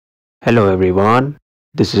Hello everyone,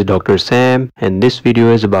 this is Dr. Sam and this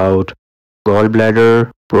video is about gallbladder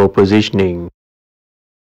probe positioning.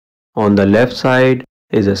 On the left side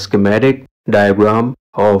is a schematic diagram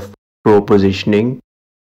of probe positioning.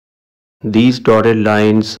 These dotted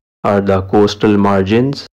lines are the costal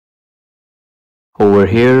margins. Over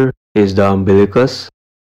here is the umbilicus.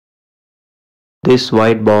 This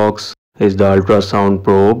white box is the ultrasound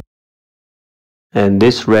probe and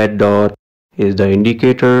this red dot is the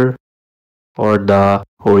indicator or the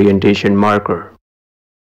orientation marker.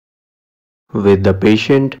 With the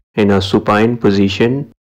patient in a supine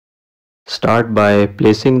position, start by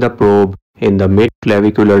placing the probe in the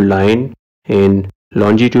midclavicular line in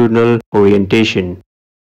longitudinal orientation.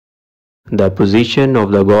 The position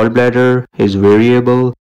of the gallbladder is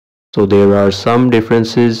variable, so there are some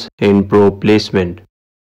differences in probe placement.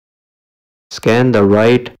 Scan the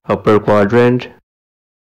right upper quadrant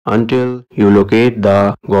until you locate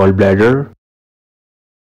the gallbladder.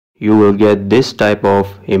 You will get this type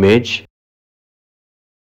of image.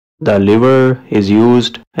 The liver is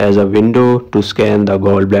used as a window to scan the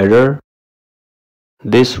gallbladder.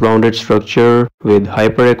 This rounded structure with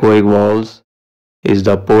hyperechoic walls is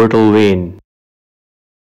the portal vein.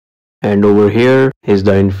 And over here is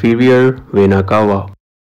the inferior vena cava.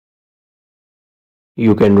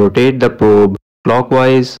 You can rotate the probe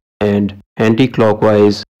clockwise and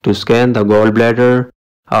anticlockwise to scan the gallbladder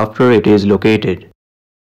after it is located.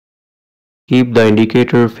 Keep the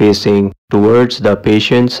indicator facing towards the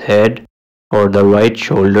patient's head or the right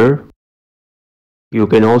shoulder. You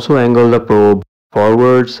can also angle the probe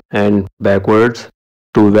forwards and backwards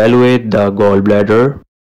to evaluate the gallbladder.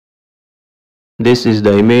 This is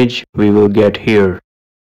the image we will get here.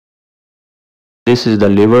 This is the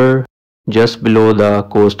liver just below the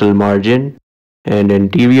costal margin and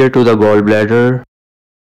anterior to the gallbladder,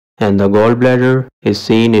 and the gallbladder is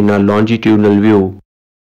seen in a longitudinal view.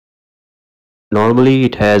 Normally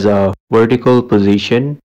it has a vertical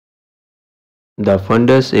position. The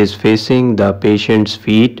fundus is facing the patient's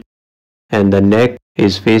feet and the neck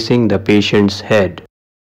is facing the patient's head.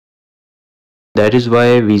 That is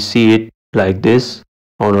why we see it like this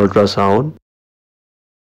on ultrasound.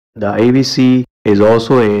 The IVC is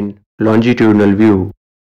also in longitudinal view.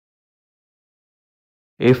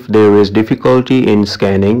 If there is difficulty in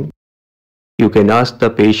scanning, you can ask the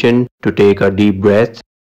patient to take a deep breath.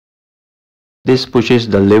 This pushes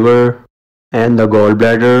the liver and the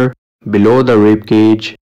gallbladder below the rib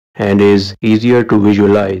cage and is easier to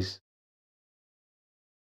visualize.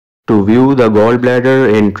 To view the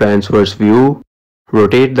gallbladder in transverse view,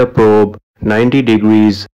 rotate the probe 90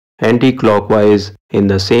 degrees anti-clockwise in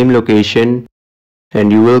the same location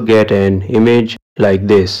and you will get an image like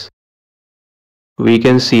this. We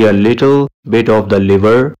can see a little bit of the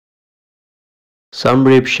liver. Some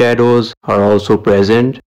rib shadows are also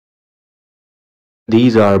present.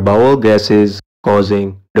 These are bowel gases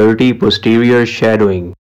causing dirty posterior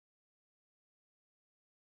shadowing.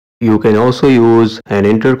 You can also use an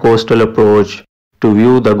intercostal approach to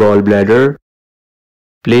view the gallbladder.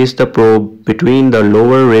 Place the probe between the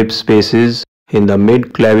lower rib spaces in the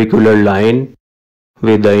midclavicular line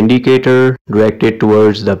with the indicator directed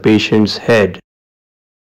towards the patient's head,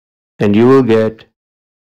 and you will get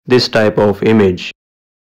this type of image.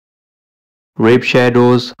 Rib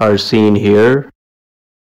shadows are seen here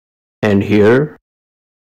and here.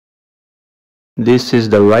 This is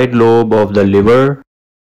the right lobe of the liver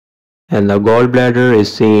and the gallbladder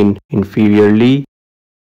is seen inferiorly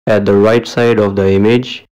at the right side of the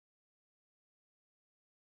image.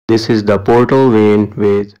 This is the portal vein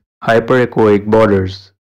with hyperechoic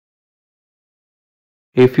borders.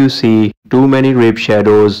 If you see too many rib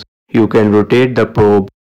shadows, you can rotate the probe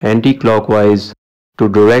anti-clockwise to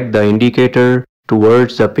direct the indicator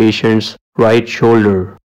towards the patient's right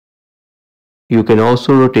shoulder. You can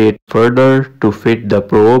also rotate further to fit the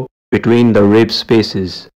probe between the rib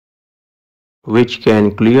spaces, which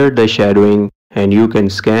can clear the shadowing and you can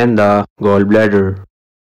scan the gallbladder.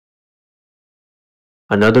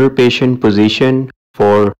 Another patient position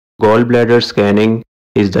for gallbladder scanning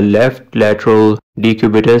is the left lateral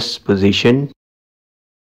decubitus position.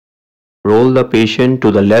 Roll the patient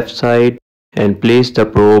to the left side and place the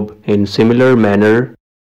probe in similar manner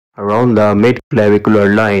around the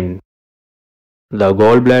midclavicular line. The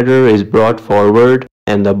gallbladder is brought forward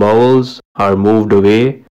and the bowels are moved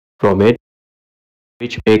away from it,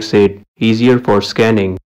 which makes it easier for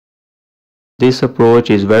scanning. This approach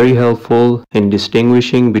is very helpful in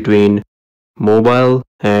distinguishing between mobile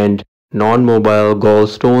and non-mobile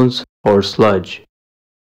gallstones or sludge.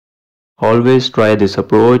 Always try this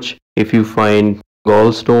approach if you find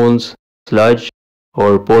gallstones, sludge,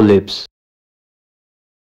 or polyps.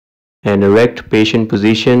 An erect patient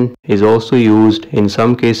position is also used in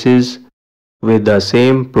some cases with the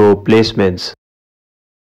same probe placements.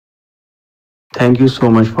 Thank you so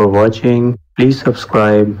much for watching. Please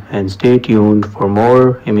subscribe and stay tuned for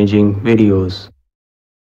more imaging videos.